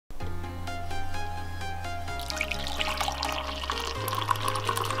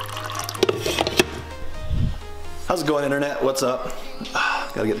How's it going, internet? What's up?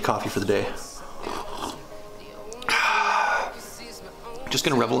 Gotta get the coffee for the day. Just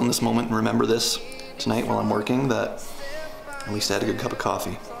gonna revel in this moment and remember this tonight while I'm working, that at least I had a good cup of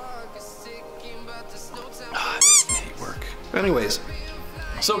coffee. I hate work. Anyways,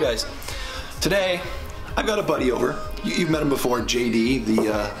 so guys, today I've got a buddy over. You've met him before, JD,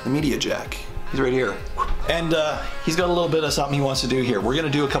 the Media Jack. He's right here. And he's got a little bit of something he wants to do here. We're gonna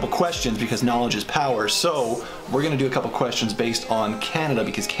do a couple questions because knowledge is power. So we're gonna do a couple questions based on Canada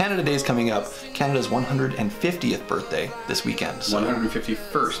because Canada Day is coming up. Canada's 150th birthday this weekend. So.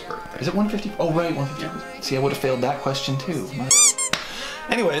 151st birthday. Is it 150? Oh right, 150. Yeah. See, I would have failed that question too.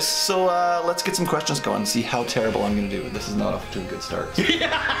 Anyways, so let's get some questions going and see how terrible I'm gonna do. This is not off to a good start.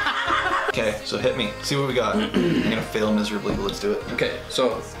 Okay, so hit me. See what we got. I'm gonna fail miserably, but let's do it. Okay,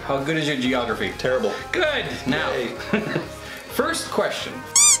 so how good is your geography? Terrible. Good. Now, first question.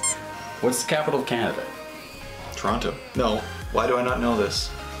 What's the capital of Canada? Toronto. No. Why do I not know this?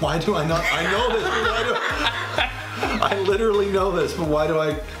 Why do I not? I know this, but why do I literally know this, but why do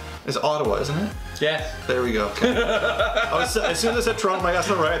I? It's Ottawa, isn't it? Yes. There we go. Okay. As soon as I said Toronto, my that's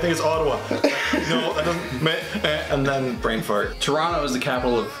not right. I think it's Ottawa. No, that doesn't. And then brain fart. Toronto is the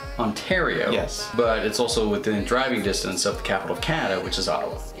capital of Ontario. Yes. But it's also within driving distance of the capital of Canada, which is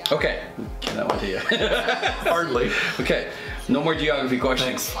Ottawa. Okay. Give that one to you. Hardly. Okay. No more geography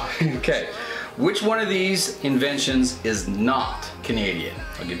questions. Thanks. Okay. Which one of these inventions is not Canadian?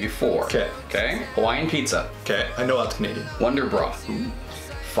 I'll give you 4. Okay. Okay. Hawaiian pizza. Okay, I know that's Canadian. Wonder Bra.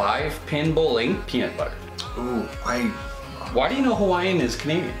 5-pin bowling. Peanut butter. Ooh, Why do you know Hawaiian is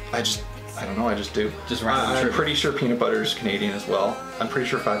Canadian? I don't know, I just do. Just random I'm trivia. pretty sure peanut butter is Canadian as well. I'm pretty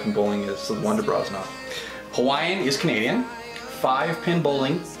sure 5-pin bowling is, so the Wonder Bra is not. Hawaiian is Canadian. 5-pin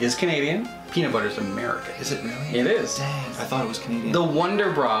bowling is Canadian. Peanut butter is American. Is it really? It is. Dang, I thought it was Canadian. The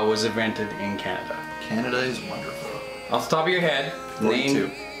Wonder Bra was invented in Canada. Canada is wonderful. Off the top of your head,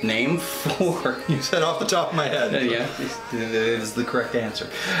 42. name 4. You said off the top of my head. Yeah, it is the correct answer.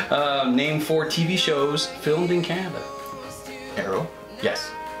 Name 4 TV shows filmed in Canada. Arrow.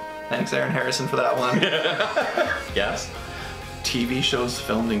 Yes. Thanks, Aaron Harrison, for that one. Yes. TV shows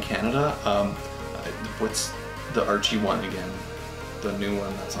filmed in Canada. What's the Archie one again? The new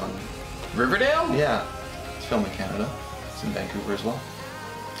one that's on. Riverdale? Yeah, it's filmed in Canada. It's in Vancouver as well.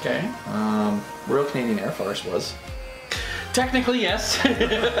 Okay. Royal Canadian Air Force was. Technically, yes.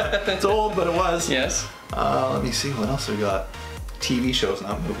 It's old, but it was. Yes. Let me see what else we got. TV shows,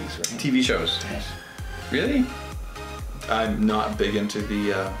 not movies, right? TV shows. Really? I'm not big into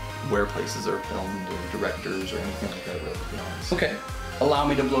the where places are filmed or directors or anything like that, really, to be honest. Okay. Allow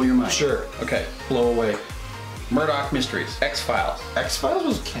me to blow your mind. Sure. Okay. Blow away. Murdoch Mysteries. X-Files. X-Files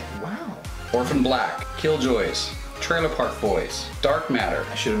was wow. Orphan Black. Killjoys. Trailer Park Boys. Dark Matter.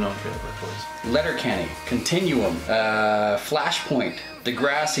 I should have known Trailer Park Boys. Letterkenny. Continuum. Flashpoint.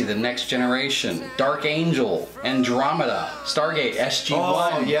 Degrassi, The Next Generation. Dark Angel. Andromeda. Stargate.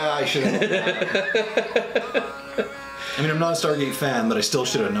 SG-1. Oh, yeah, I should have known that. I mean, I'm not a Stargate fan, but I still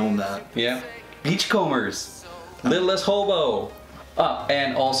should have known that. Yeah. Beachcombers. Littlest Hobo.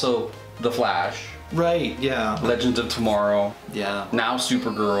 And also The Flash. Right, yeah. Legends of Tomorrow. Yeah. Now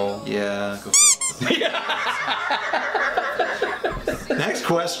Supergirl. Yeah. Go Next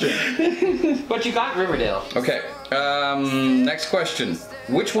question. But you got Riverdale. Okay. Next question.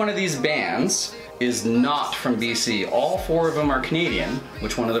 Which one of these bands is not from BC? All 4 of them are Canadian.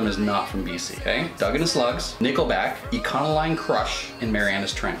 Which one of them is not from BC? Okay. Dug in the Slugs, Nickelback, Econoline Crush, and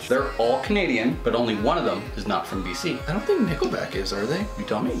Mariana's Trench. They're all Canadian, but only one of them is not from BC. I don't think Nickelback is, are they? You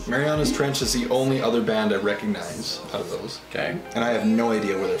tell me. Mariana's Trench is the only other band I recognize out of those. Okay. And I have no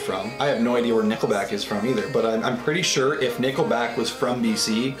idea where they're from. I have no idea where Nickelback is from either, but I'm pretty sure if Nickelback was from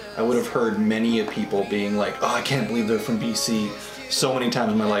BC, I would have heard many people being like, oh, I can't believe they're from BC so many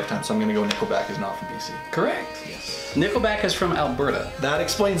times in my lifetime, so I'm gonna go Nickelback is not from BC. Correct. Yes. Nickelback is from Alberta. That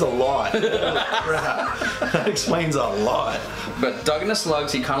explains a lot. Holy crap. That explains a lot. But Dug in the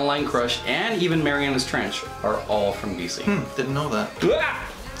Slugs, Econoline Crush, and even Mariana's Trench are all from BC. Didn't know that.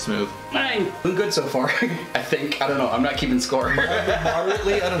 Smooth. I'm doing good so far, I think. I don't know. I'm not keeping score.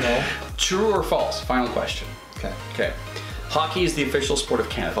 Moderately, I don't know. True or false? Final question. Okay. Okay. Hockey is the official sport of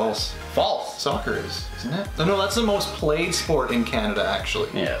Canada. False. False. Soccer is, isn't it? No, that's the most played sport in Canada, actually.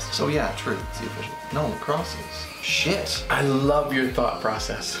 Yes. So yeah, true. It's the official. No, lacrosse is. Shit. I love your thought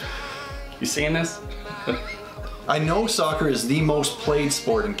process. You seeing this? I know soccer is the most played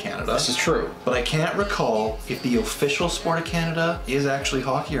sport in Canada. This is true. But I can't recall if the official sport of Canada is actually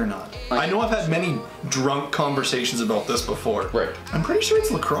hockey or not. I know I've had many drunk conversations about this before. Right. I'm pretty sure it's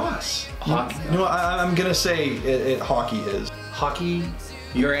lacrosse. Hockey. No, I'm gonna say hockey is. Hockey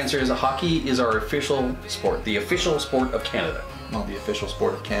Your answer is hockey is our official sport, the official sport of Canada. Well, the official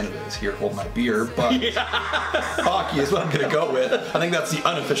sport of Canada is here, hold my beer, but hockey is what I'm gonna go with. I think that's the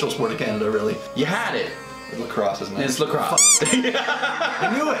unofficial sport of Canada, really. You had it. Lacrosse, isn't it? It's lacrosse. I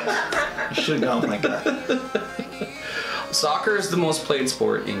knew it! I should have gone like that. Soccer is the most played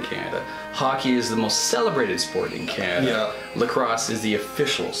sport in Canada. Hockey is the most celebrated sport in Canada. Yeah. Lacrosse is the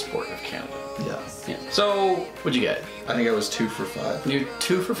official sport of Canada. Yeah. So, what'd you get? I think I was 2 for 5. You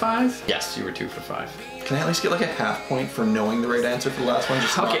 2 for 5? Yes, you were 2 for 5. Can I at least get like a half point for knowing the right answer for the last one,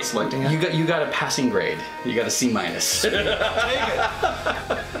 just not selecting it? You got a passing grade. You got a C-. Take it.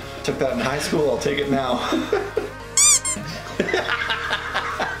 Took that in high school, I'll take it now.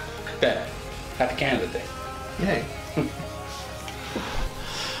 Bet. Happy Canada Day. Yay.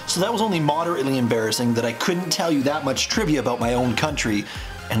 So that was only moderately embarrassing that I couldn't tell you that much trivia about my own country,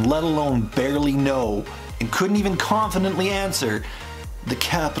 and let alone barely know, and couldn't even confidently answer the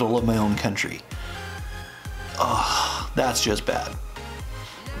capital of my own country. Ugh, that's just bad.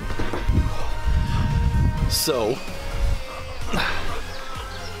 So,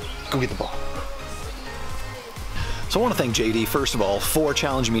 go get the ball. So I want to thank JD, first of all, for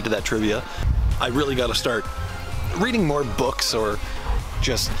challenging me to that trivia. I really got to start reading more books, or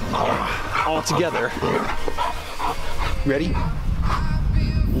just all together. Ready?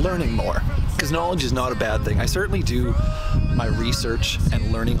 Learning more. Because knowledge is not a bad thing. I certainly do my research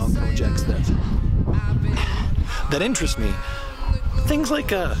and learning on projects that interest me. Things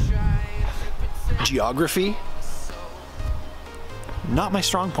like geography, not my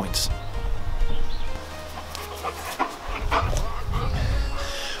strong points.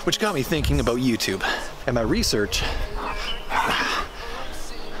 Which got me thinking about YouTube and my research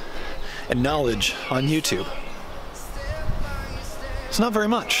and knowledge on YouTube. It's not very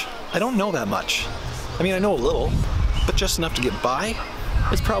much. I don't know that much. I mean, I know a little, but just enough to get by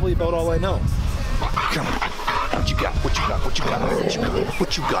is probably about all I know. Come on. What you got? What you got? What you got? What you got?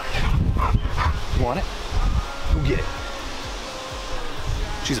 What you got? You want it? Go get it.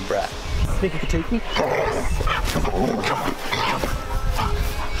 She's a brat. Think you could take me? Come on. Come on. Come on.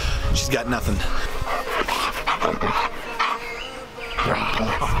 She's got nothing.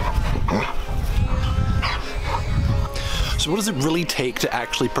 So what does it really take to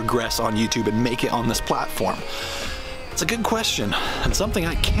actually progress on YouTube and make it on this platform? It's a good question, and something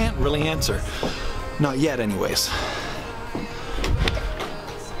I can't really answer. Not yet, anyways.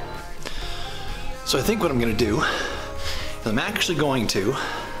 So I think what I'm gonna do is I'm actually going to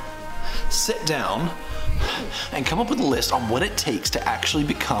sit down and come up with a list on what it takes to actually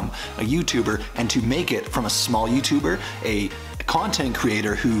become a YouTuber and to make it from a small YouTuber, a content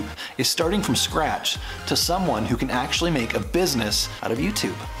creator who is starting from scratch, to someone who can actually make a business out of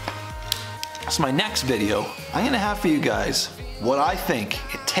YouTube. So my next video, I'm gonna have for you guys what I think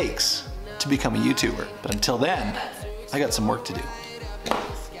it takes to become a YouTuber. But until then, I got some work to do.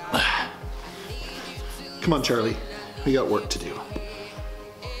 Come on, Charlie, we got work to do.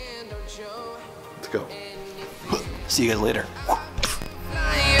 Let's go. See you guys later.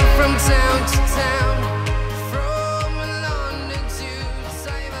 From town to town.